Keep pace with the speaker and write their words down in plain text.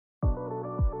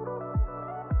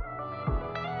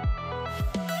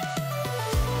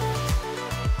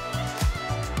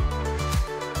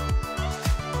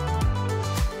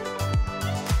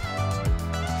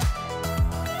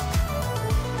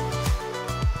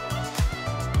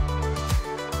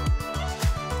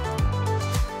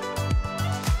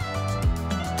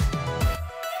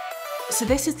So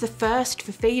this is the first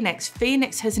for Phoenix.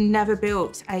 Phoenix has never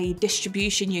built a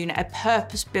distribution unit, a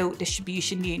purpose-built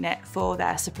distribution unit for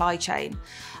their supply chain.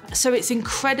 So it's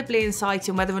incredibly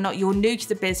exciting whether or not you're new to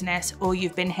the business or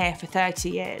you've been here for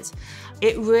 30 years.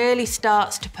 It really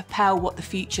starts to propel what the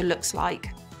future looks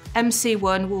like.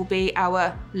 MC1 will be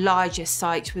our largest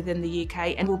site within the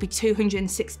UK and will be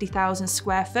 260,000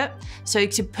 square foot. So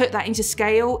to put that into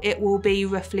scale, it will be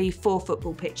roughly 4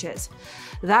 football pitches.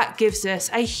 That gives us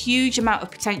a huge amount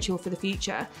of potential for the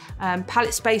future.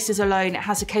 Pallet spaces alone, it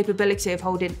has a capability of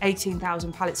holding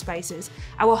 18,000 pallet spaces.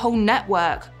 Our whole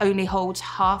network only holds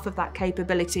half of that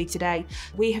capability today.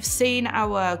 We have seen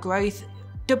our growth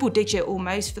double-digit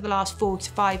almost for the last 4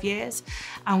 to 5 years,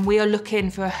 and we are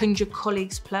looking for 100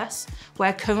 colleagues plus,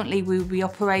 where currently we will be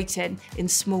operating in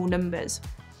small numbers.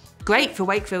 Great for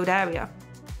Wakefield area.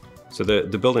 So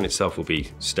the building itself will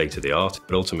be state-of-the-art,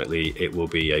 but ultimately it will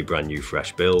be a brand new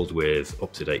fresh build with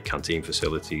up-to-date canteen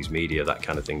facilities, media, that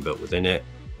kind of thing built within it.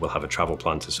 We'll have a travel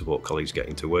plan to support colleagues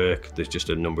getting to work. There's just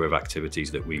a number of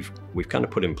activities that we've kind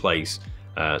of put in place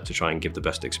to try and give the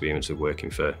best experience of working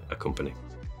for a company.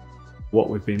 What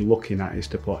we've been looking at is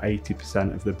to put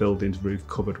 80% of the building's roof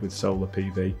covered with solar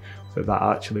PV, but that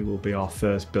actually will be our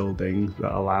first building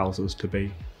that allows us to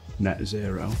be net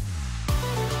zero.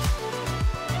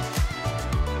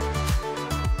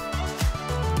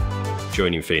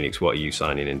 Joining Phoenix, what are you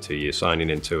signing into? You're signing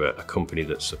into a company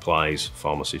that supplies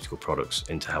pharmaceutical products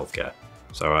into healthcare.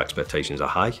 So our expectations are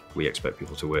high. We expect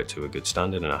people to work to a good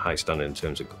standard and a high standard in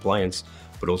terms of compliance,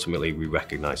 but ultimately we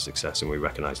recognise success and we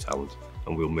recognise talent.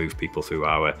 And we'll move people through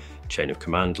our chain of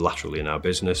command laterally in our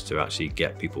business to actually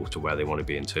get people to where they want to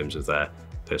be in terms of their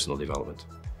personal development.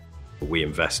 We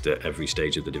invest at every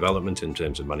stage of the development in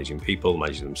terms of managing people,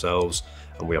 managing themselves,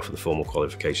 and we offer the formal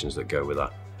qualifications that go with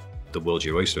that. The world's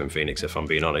your oyster in Phoenix, if I'm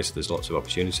being honest. There's lots of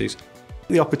opportunities.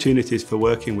 The opportunities for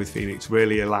working with Phoenix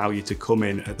really allow you to come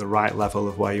in at the right level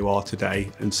of where you are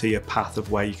today and see a path of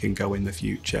where you can go in the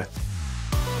future.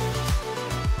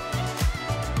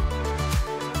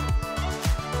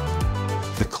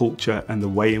 The culture and the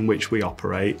way in which we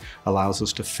operate allows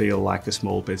us to feel like a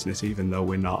small business even though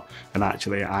we're not. And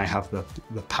actually I have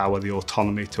the power, the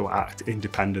autonomy to act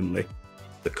independently.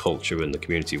 The culture and the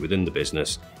community within the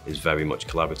business is very much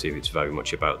collaborative. It's very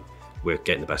much about we're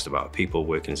getting the best about our people,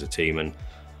 working as a team, and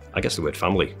I guess the word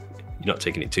family, you're not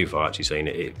taking it too far actually saying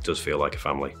it does feel like a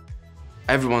family.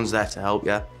 Everyone's there to help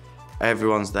you.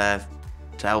 Everyone's there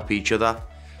to help each other.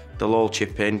 They'll all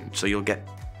chip in, so you'll get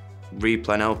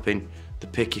replen helping the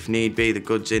pick if need be, the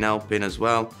goods in helping as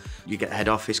well. You get head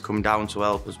office come down to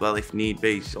help as well if need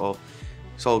be. So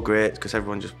it's all great because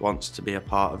everyone just wants to be a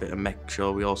part of it and make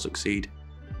sure we all succeed.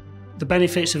 The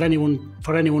benefits of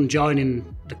anyone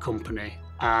joining the company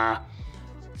are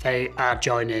they are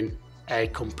joining a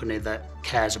company that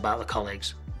cares about the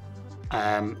colleagues.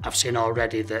 I've seen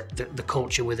already that the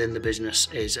culture within the business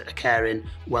is a caring,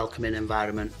 welcoming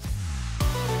environment.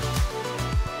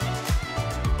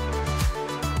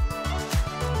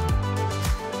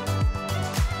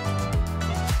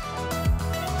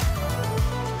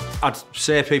 I'd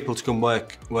say people to come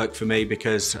work for me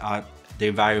because the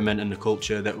environment and the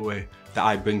culture that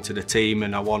I bring to the team,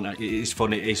 and it's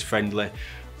fun, it is friendly.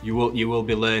 You will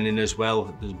be learning as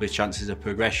well. There'll be chances of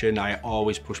progression. I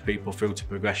always push people through to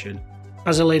progression.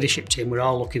 As a leadership team, we're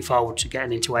all looking forward to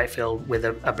getting into Wakefield with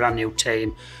a brand new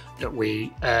team that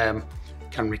we can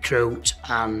recruit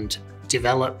and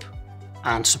develop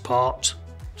and support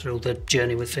through the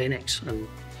journey with Phoenix, and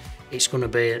it's going to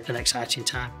be an exciting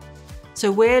time. So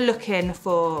we're looking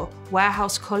for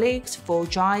warehouse colleagues, for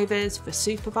drivers, for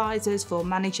supervisors, for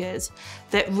managers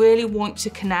that really want to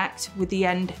connect with the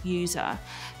end user,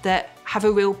 that have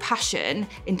a real passion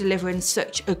in delivering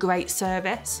such a great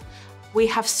service. We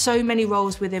have so many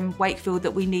roles within Wakefield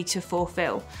that we need to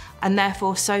fulfil, and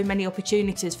therefore so many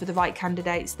opportunities for the right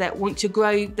candidates that want to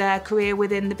grow their career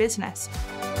within the business.